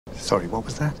Sorry, what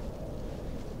was that?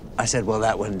 I said, well,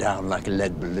 that went down like a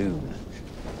lead balloon.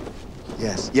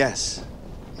 Yes,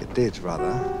 it did,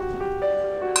 rather.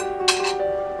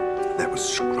 That was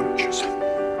scrumptious.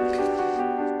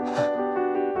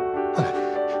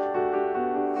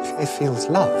 It feels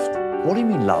loved. What do you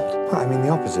mean, loved? Well, I mean the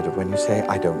opposite of when you say,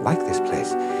 I don't like this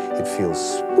place. It feels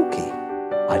spooky.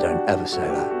 I don't ever say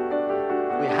that.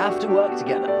 We have to work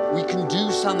together. We can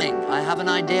do something. I have an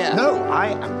idea. No, I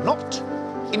am not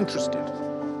interested.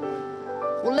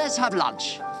 Well, let's have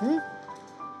lunch.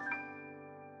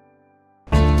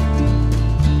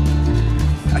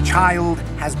 A child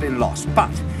has been lost,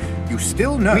 but you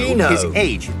still know, his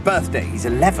age, his birthday. He's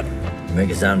 11. You make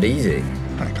it sound easy.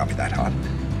 Well, it can't be that hard.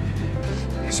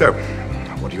 So,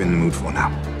 what are you in the mood for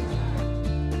now?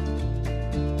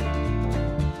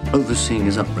 Overseeing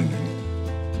his upbringing.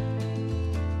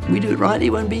 We do it right, he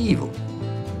won't be evil.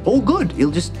 All good,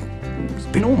 he'll just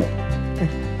be normal.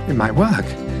 It might work.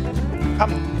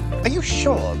 Are you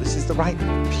sure this is the right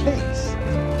place?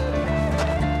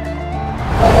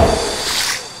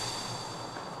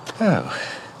 Oh.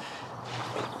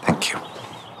 Thank you.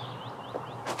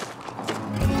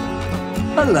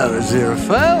 Hello,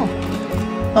 Aziraphale.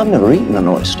 I've never eaten an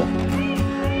oyster.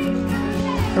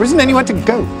 There isn't anywhere to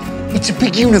go. It's a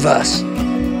big universe.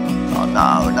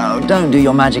 Oh, no, don't do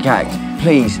your magic act.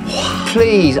 Please,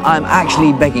 please, I'm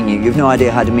actually begging you. You've no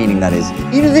idea how demeaning that is.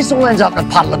 You know, this all ends up in a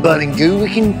puddle of burning goo. We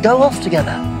can go off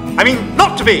together. I mean,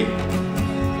 not to be.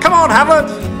 Come on, Howard.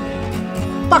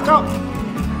 Buck up.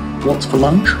 What's for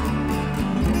lunch?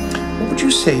 What would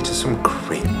you say to some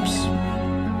crepes?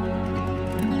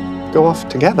 Go off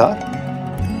together?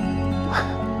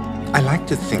 I like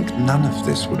to think none of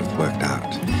this would have worked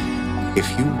out if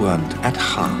you weren't at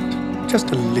heart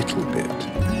just a little bit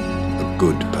a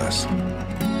good person.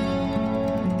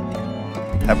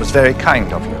 That was very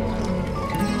kind of you.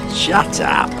 Shut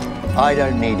up. I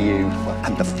don't need you. Well,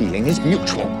 and the feeling is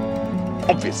mutual,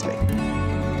 obviously.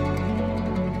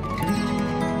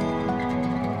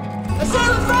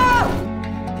 Aziraphale!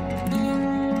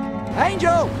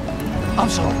 Angel! I'm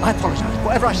sorry, I apologize.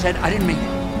 Whatever I said, I didn't mean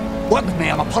it. Work with me,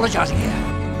 I'm apologizing here.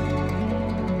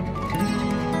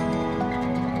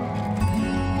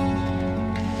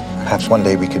 Perhaps one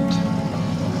day we could,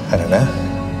 I don't know,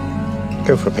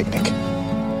 go for a picnic.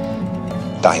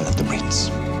 Dine at the Ritz.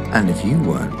 And if you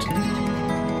weren't,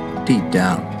 deep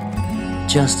down,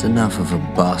 just enough of a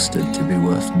bastard to be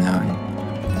worth knowing.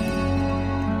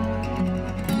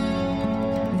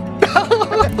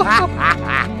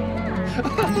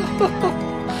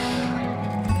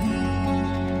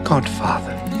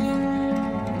 Godfather.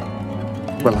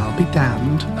 Well, I'll be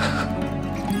damned.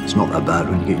 It's not that bad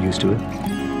when you get used to it.